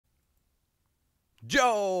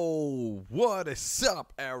Yo, what is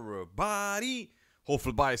up, everybody?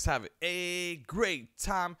 Hopefully, guys having a great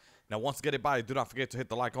time. Now, once again, everybody, do not forget to hit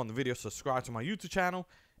the like on the video, subscribe to my YouTube channel,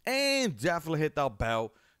 and definitely hit that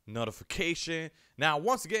bell notification. Now,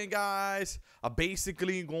 once again, guys, I'm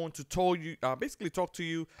basically going to talk to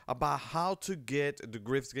you about how to get the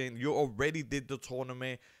Grefg game. You already did the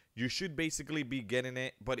tournament. You should basically be getting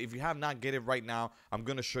it, but if you have not get it right now, I'm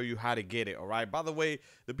gonna show you how to get it. All right, by the way,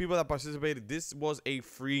 the people that participated, this was a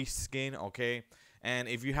free skin, okay? And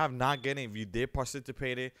if you have not getting it, if you did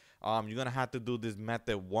participate it, you're gonna have to do this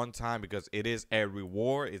method one time because it is a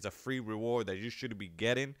reward. It's a free reward that you should be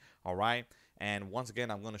getting. All right, and once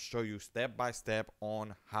again, I'm gonna show you step by step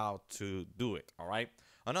on how to do it. All right.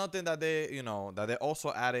 Another thing that they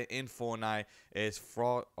also added in Fortnite is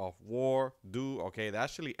Fraud of War Do. Okay, they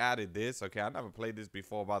actually added this. Okay, I never played this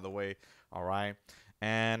before, by the way. All right,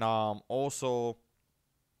 and also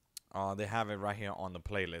they have it right here on the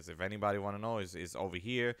playlist. If anybody want to know, it's over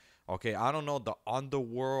here. Okay, I don't know the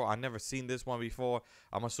Underworld. I never seen this one before.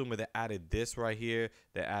 I'm assuming they added this right here.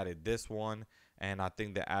 They added this one. And I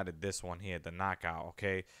think they added this one here, the Knockout,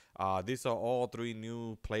 okay? These are all three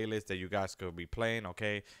new playlists that you guys could be playing,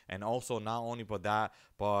 okay? And also, not only for that,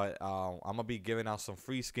 but I'm going to be giving out some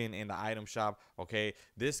free skin in the item shop, okay?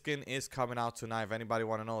 This skin is coming out tonight. If anybody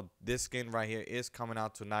want to know, this skin right here is coming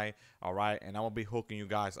out tonight, all right? And I'm going to be hooking you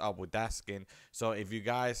guys up with that skin. So if you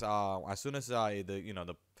guys, as soon as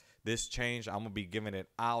this change, I'm gonna be giving it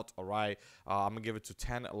out. All right, I'm gonna give it to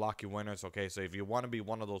 10 lucky winners. Okay, so if you want to be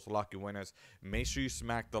one of those lucky winners, make sure you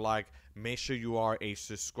smack the like, make sure you are a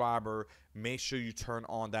subscriber, make sure you turn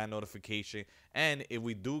on that notification, and if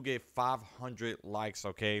we do get 500 likes,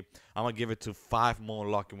 okay, I'm gonna give it to 5 more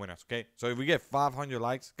lucky winners. Okay, so if we get 500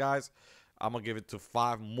 likes, guys, I'm gonna give it to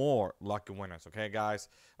 5 more lucky winners. Okay, guys.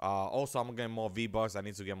 Also, I'm gonna get more V-Bucks. I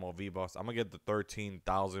need to get more V-Bucks. I'm gonna get the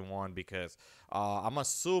 13,000 one because I'm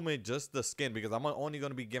assuming just the skin, because I'm only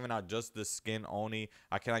gonna be giving out just the skin only.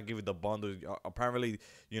 I cannot give you the bundle. Apparently,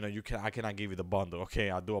 I cannot give you the bundle. Okay,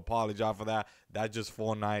 I do apologize for that. That's just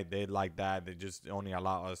Fortnite. They like that. They just only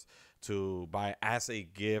allow us to buy as a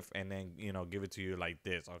gift and then give it to you like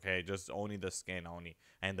this. Okay, just only the skin only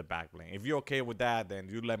and the back bling. If you're okay with that, then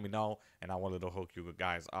you let me know and I wanted to hook you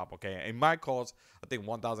guys up. Okay, it might cost, I think,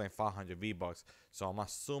 1,500 V-Bucks, so I'm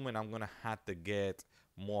assuming I'm gonna have to get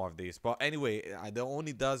more of these. But anyway, it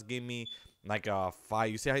only does give me like a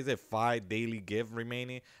 5. You see how he said 5 daily gift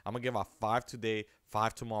remaining? I'm gonna give out 5 today,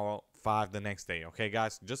 5 tomorrow, 5 the next day. Okay,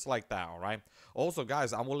 guys, just like that. All right. Also,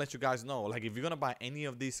 guys, I will let you guys know, like, if you're gonna buy any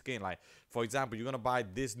of these skin, like for example, you're gonna buy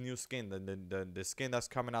this new skin, the skin that's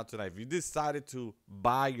coming out tonight. If you decided to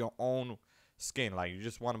buy your own skin, like you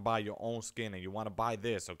just want to buy your own skin and you want to buy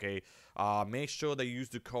this, okay, make sure that you use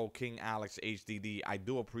the code KingAlexHDD. I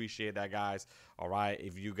do appreciate that, guys. All right,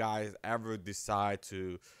 if you guys ever decide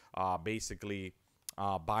to basically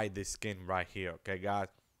buy this skin right here, okay, guys.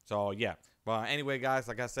 So yeah, but anyway, guys,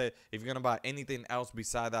 like I said, if you're gonna buy anything else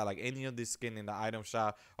beside that, like any of this skin in the item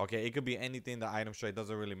shop, okay, it could be anything in the item shop, it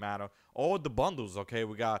doesn't really matter. Or the bundles, okay,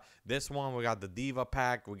 we got this one, we got the Diva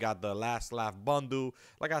pack, we got the Last Laugh bundle.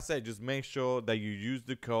 Like I said, just make sure that you use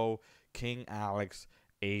the code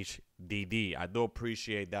KingAlexHDD. I do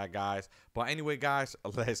appreciate that, guys. But anyway, guys,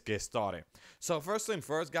 let's get started. So first thing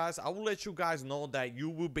first, guys, I will let you guys know that you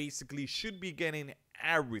will basically should be getting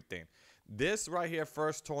everything. This right here,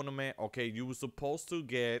 first tournament, okay, you were supposed to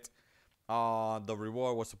get the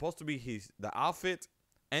reward was supposed to be the outfit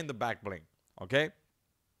and the back bling. Okay,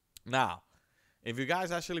 now if you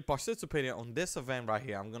guys actually participated on this event right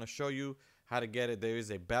here, I'm gonna show you how to get it. There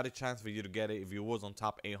is a better chance for you to get it if you was on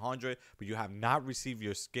top 800, but you have not received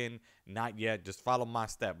your skin, not yet. Just follow my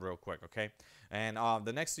step real quick, okay? And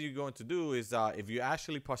the next thing you're going to do is if you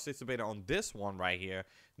actually participated on this one right here,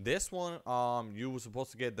 this one you were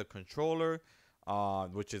supposed to get the controller,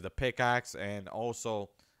 which is the pickaxe, and also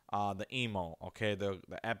the emo, okay, the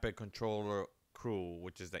epic controller crew,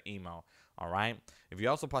 which is the emo. All right, if you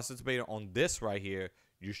also participated on this right here,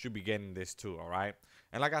 you should be getting this too. All right,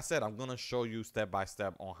 and like I said, I'm gonna show you step by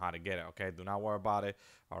step on how to get it. Okay, do not worry about it.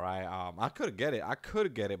 All right, I could get it,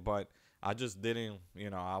 but I just didn't.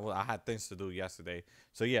 I had things to do yesterday.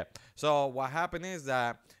 So yeah, so what happened is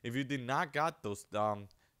that if you did not got those the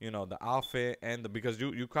outfit and because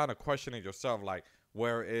you kind of questioning yourself, like,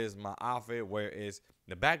 where is my outfit, where is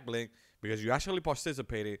the back bling, because you actually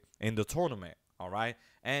participated in the tournament. All right,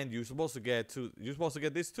 and you're supposed to get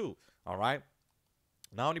this too. All right,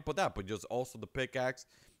 not only for that, but just also the pickaxe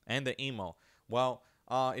and the emo. Well,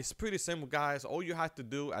 it's pretty simple, guys. All you have to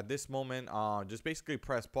do at this moment, just basically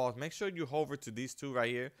press pause. Make sure you hover to these two right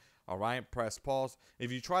here. All right, press pause.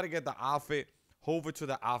 If you try to get the outfit hover to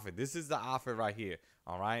the outfit. This is the outfit right here.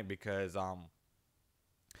 All right, because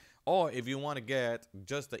or if you want to get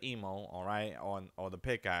just the emo, all right, or the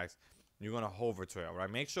pickaxe, you're gonna hover to it. All right,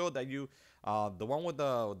 make sure that you the one with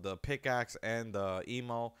the pickaxe and the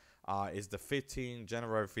emo is the 15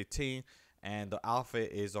 January 15, and the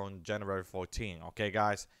outfit is on January 14. Okay,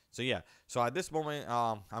 guys. So yeah, so at this moment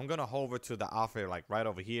I'm gonna hover to the outfit like right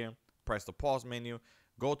over here. Press the pause menu,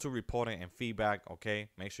 go to reporting and feedback. Okay,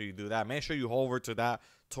 make sure you do that. Make sure you hover to that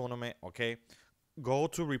tournament. Okay, go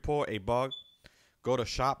to report a bug. Go to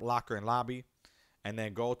shop, locker, and lobby, and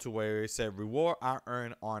then go to where it said reward I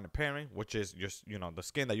earned on the pairing, which is just, you know, the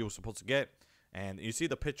skin that you were supposed to get. And you see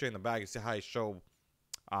the picture in the back. You see how it show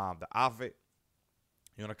the outfit.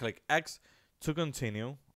 You're gonna click X to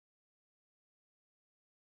continue.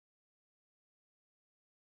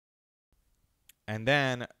 And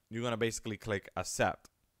then you're gonna basically click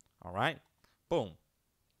accept. All right, boom.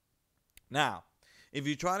 Now, if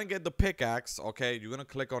you're trying to get the pickaxe, okay, you're gonna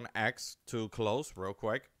click on X to close real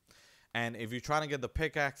quick. And if you're trying to get the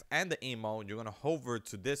pickaxe and the emo, you're gonna hover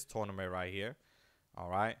to this tournament right here. All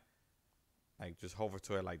right, like just hover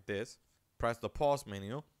to it like this. Press the pause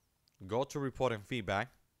menu. Go to report and feedback.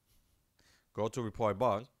 Go to report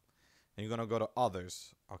bug, and you're gonna go to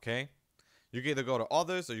others. Okay, you can either go to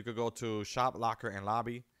others or you could go to shop, locker, and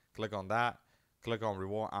lobby. Click on that. Click on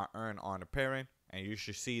reward I earned on the pairing, and you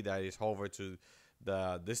should see that it's hover to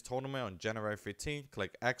this tournament on January 15th.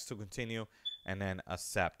 Click X to continue, and then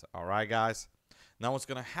accept. All right, guys. Now what's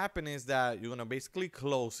gonna happen is that you're gonna basically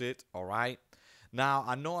close it. All right. Now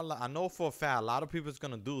I know for a fact a lot of people is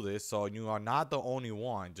gonna do this, so you are not the only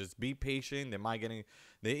one. Just be patient.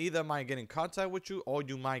 They either might get in contact with you, or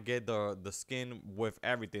you might get the skin with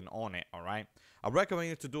everything on it. All right. I recommend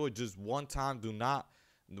you to do it just one time. Do not.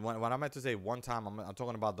 When I meant to say one time, I'm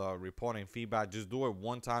talking about the reporting feedback. Just do it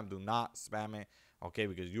one time. Do not spam it. Okay,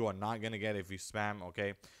 because you are not gonna get it if you spam.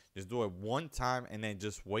 Okay, just do it one time and then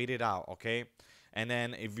just wait it out. Okay, and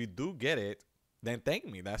then if you do get it, then thank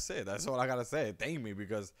me. That's it. That's all I gotta say. Thank me,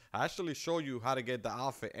 because I actually show you how to get the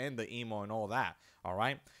outfit and the emo and all that. All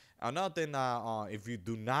right. Another thing, if you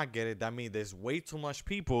do not get it, that means there's way too much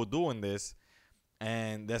people doing this,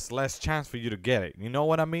 and there's less chance for you to get it. You know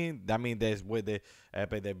what I mean? That means there's with the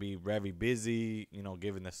epic they be very busy, you know,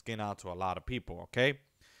 giving the skin out to a lot of people. Okay.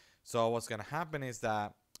 So what's gonna happen is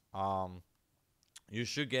that you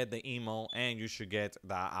should get the emo and you should get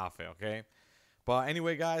the outfit. Okay. But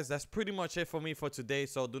anyway, guys, that's pretty much it for me for today.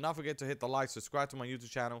 So do not forget to hit the like, subscribe to my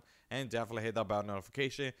YouTube channel, and definitely hit that bell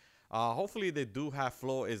notification. Hopefully they do have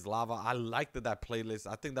Floor is Lava. I liked that playlist.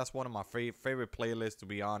 I think that's one of my favorite playlists, to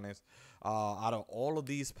be honest. Out of all of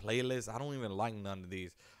these playlists, I don't even like none of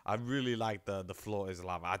these. I really like the Floor is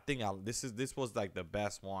Lava. I think this was like the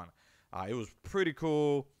best one. It was pretty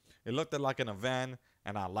cool. It looked like an event,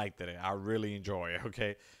 and I liked it. I really enjoy it.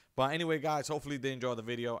 Okay. But anyway, guys, hopefully they enjoyed the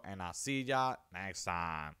video, and I'll see y'all next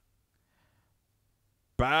time.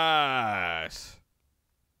 Bye.